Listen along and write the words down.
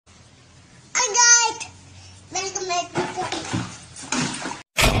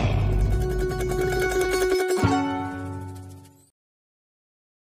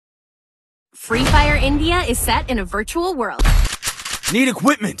Free Fire India is set in a virtual world. Need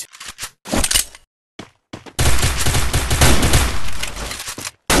equipment.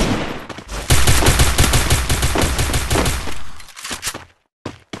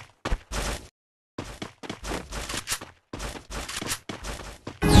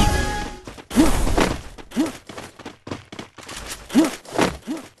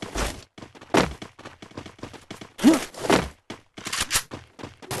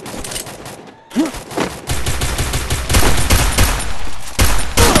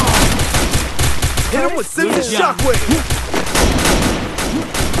 Hit him with Sense Shockwave!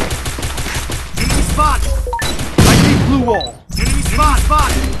 Enemy spotted! Lightning blue wall! Enemy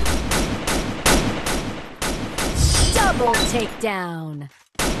spotted! Double takedown.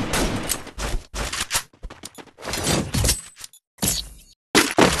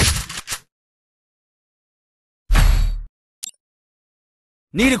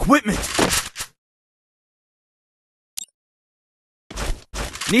 Need equipment!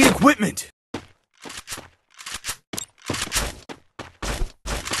 Need equipment!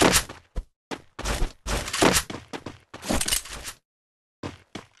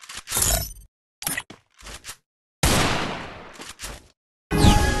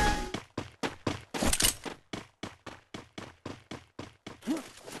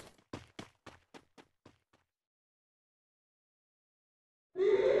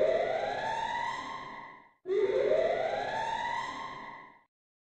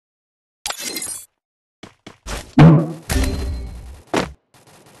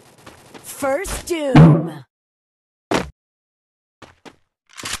 First doom.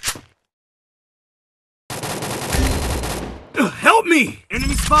 Help me!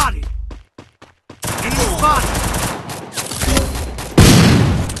 Enemy spotted! Enemy spotted!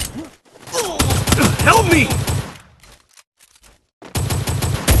 Help me!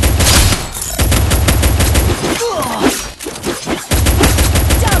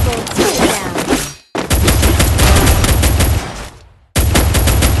 Double takedown.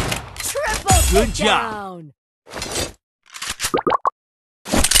 Triple Good takedown. job.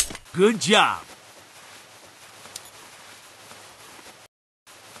 Good job.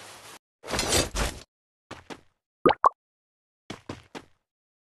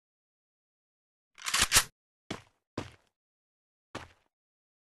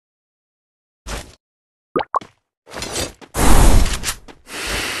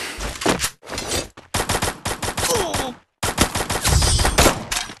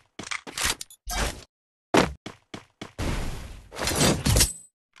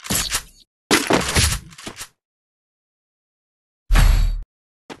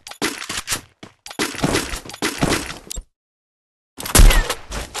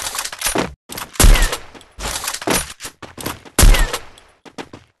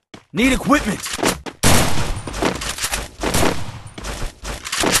 Need equipment!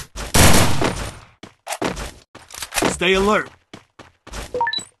 Stay alert.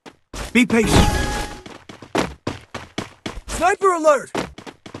 Be patient. Sniper alert!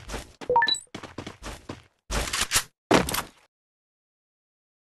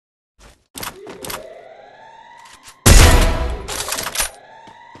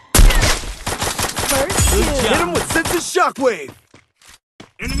 First Good doom. job. Hit him with Sense Shockwave!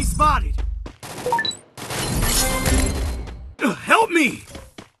 Enemy spotted! Help me!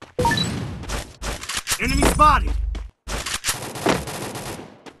 Enemy spotted!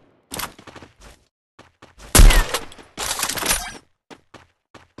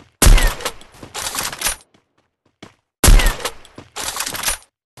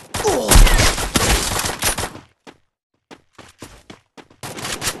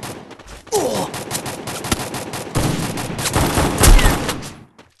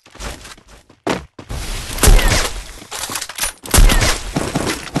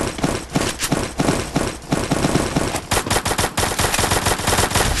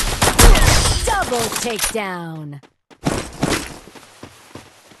 Double takedown.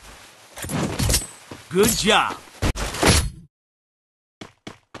 Good job.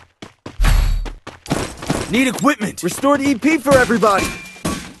 Need equipment. Restored EP for everybody!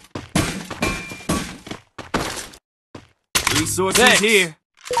 Resources Thanks. here.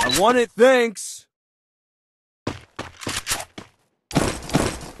 I want it, thanks!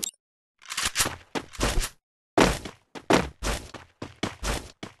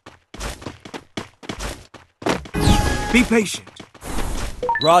 Be patient.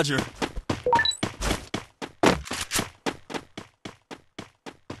 Roger.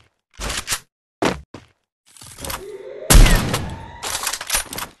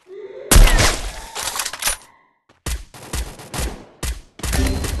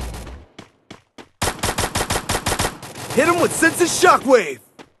 Hit him with sense of shockwave.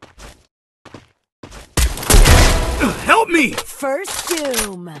 Help me! First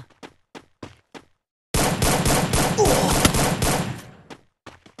doom.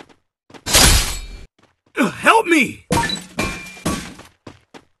 Help me!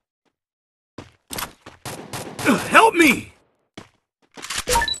 Help me!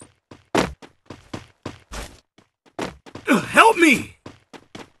 Help me!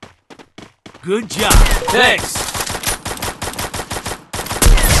 Good job. Thanks.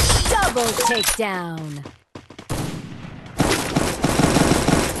 Double takedown.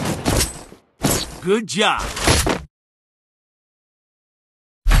 Good job.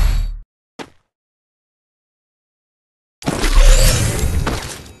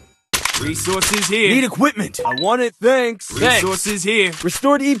 Resources here. Need equipment. I want it, thanks. Resources here.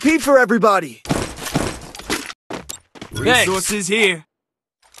 Restored EP for everybody. Resources here.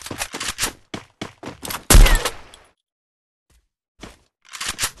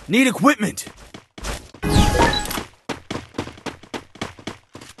 Need equipment.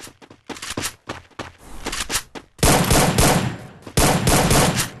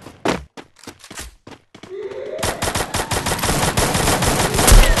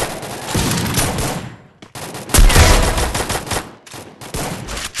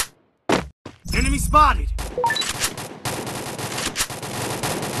 Enemy spotted.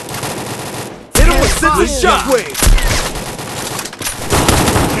 Hit him with sense of Good job. shockwave.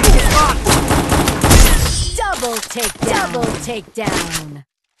 Enemy spotted. Double takedown. Double takedown.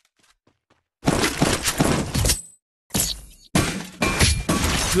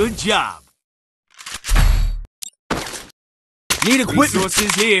 Good job. Need equipment.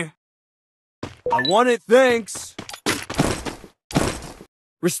 Resources here. I want it, thanks.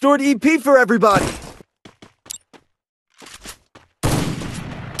 Restored EP for everybody.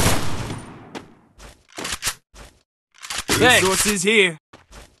 Resources here.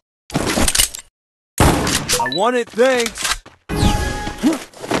 I want it, thanks.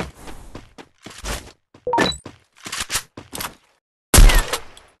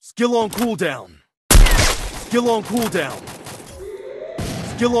 Skill on cooldown. Skill on cooldown.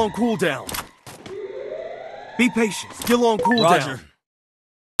 Skill on cooldown. Be patient. Skill on cooldown. Roger.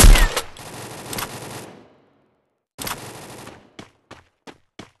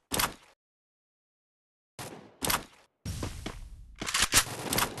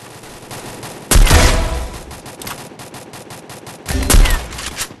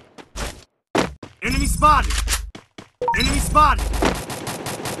 Enemy spotted. Enemy spotted.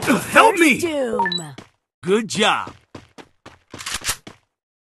 Help me! First doom. Good job.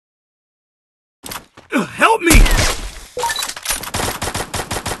 Help me!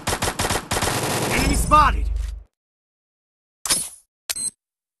 Enemy spotted.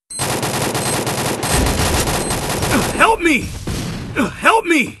 Help me! Help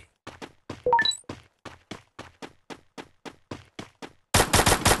me!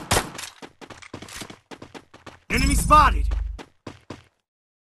 Enemy spotted.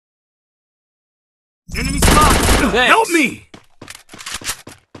 Enemy spotted. Help me!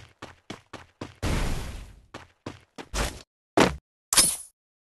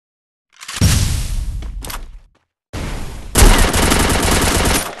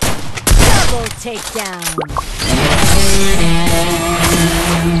 Double takedown.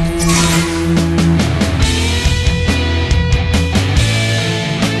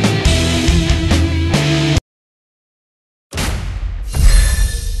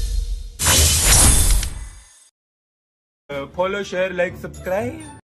 follow, share, like, subscribe.